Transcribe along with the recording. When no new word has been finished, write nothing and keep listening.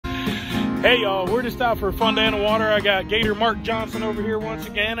Hey y'all, we're just out for a fun day in the water. I got Gator Mark Johnson over here once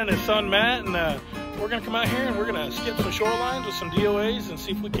again and his son Matt, and we're gonna come out here and we're gonna skip some shorelines with some DOAs and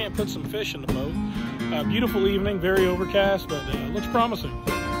see if we can't put some fish in the boat. Beautiful evening, very overcast, but looks promising.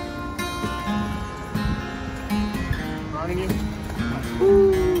 Running you.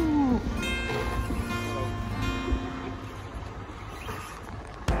 Woo.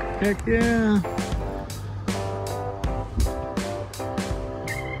 Heck yeah.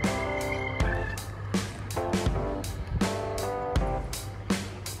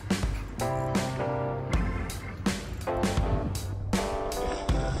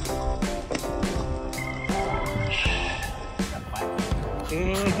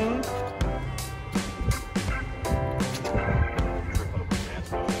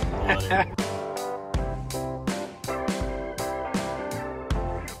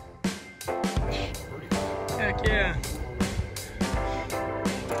 Heck yeah.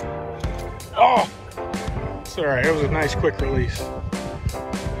 Oh, it's all right. It was a nice quick release.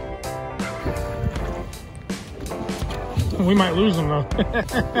 We might lose them though.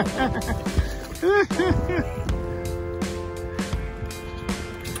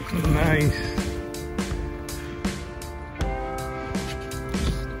 Nice.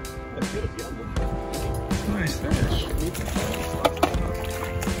 Nice fish.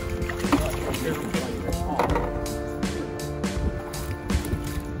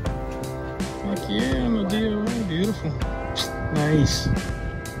 Heck yeah, I'm a DOA. Beautiful. Nice.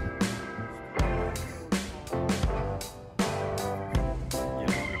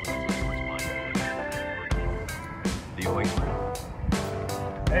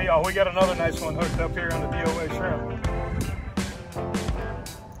 Hey y'all, we got another nice one hooked up here on the DOA shrimp.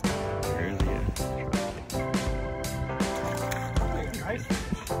 There's the Nice fish.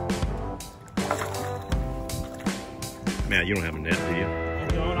 Matt, you don't have a net, do you? I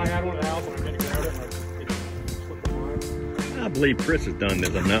don't. I had one at the house and I'm going to grab it. I believe Chris has done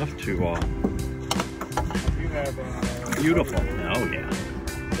this enough to. You have Beautiful. Oh yeah.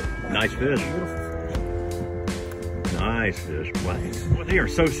 Nice fish. Beautiful. Nice fish. Wow. Well, they are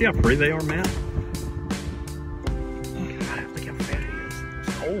so. See how pretty they are, Matt? God, look how fat he is. It's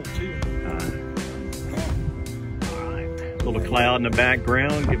cold too. All right. Little cloud in the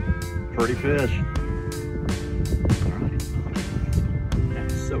background. Get pretty fish. All right.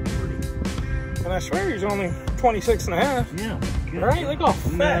 That's so pretty. And I swear he's only 26 and a half. Yeah. Good. Right? Look how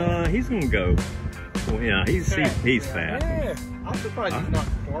fat. No, he's gonna go. Well, yeah, he's fat. Yeah. I'm surprised he's not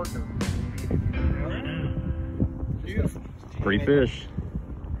darker. Beautiful. Pretty fish.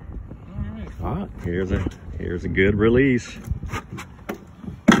 All right, here's a good release.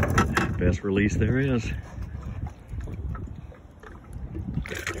 Best release there is.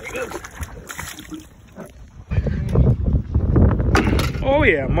 Oh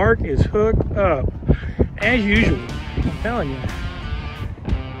yeah, Mark is hooked up as usual. I'm telling you.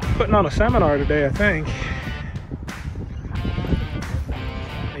 Putting on a seminar today, I think.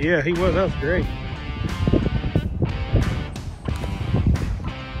 Yeah, he was. That was great.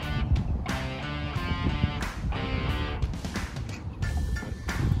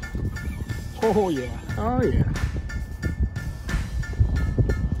 Oh yeah. Oh yeah.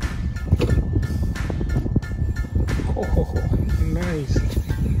 Oh, nice.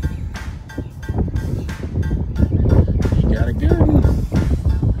 You got a good one.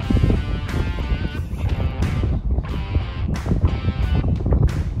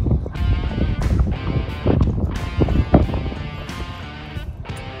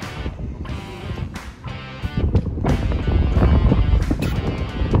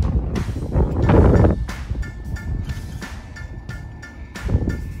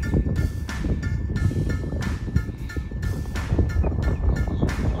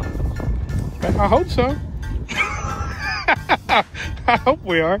 I hope so. I hope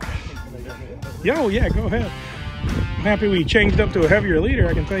we are. Yo, yeah, go ahead. I'm happy we changed up to a heavier leader,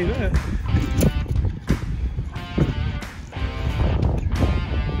 I can tell you that.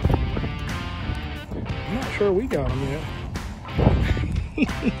 I'm not sure we got him yet.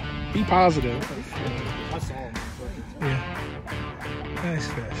 Be positive. I saw him. Yeah. Nice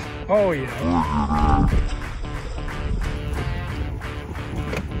fish. Oh, yeah.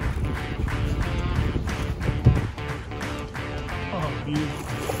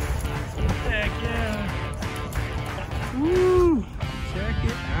 Heck yeah. Woo! Check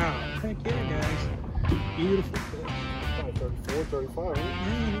it out. Heck yeah, guys. Beautiful fish. Probably 34, 35, right?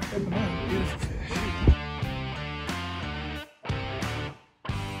 Yeah, look at them out. Beautiful fish.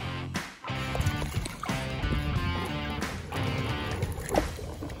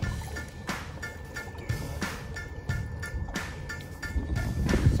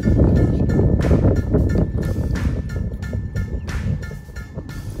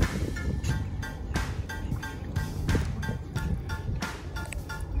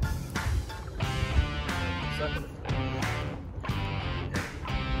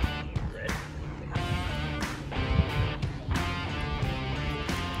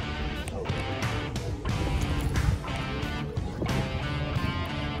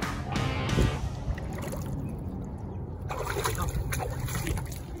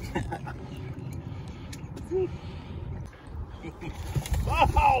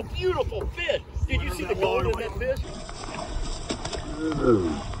 Oh, beautiful fish. Did you see the gold in that fish?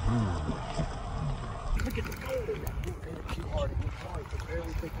 Look at the gold in that fish.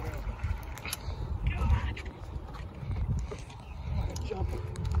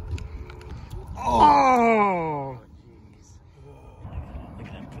 Oh! Jeez. Look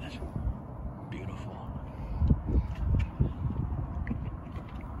at that fish. Beautiful.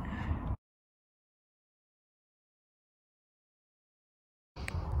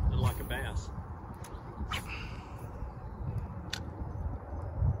 Look like a bass.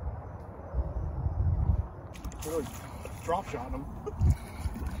 Really drop shot him.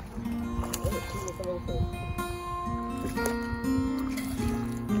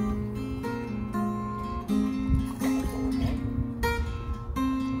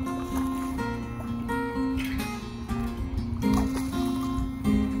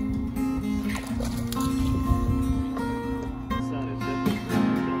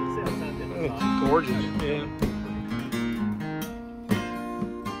 Gorgeous.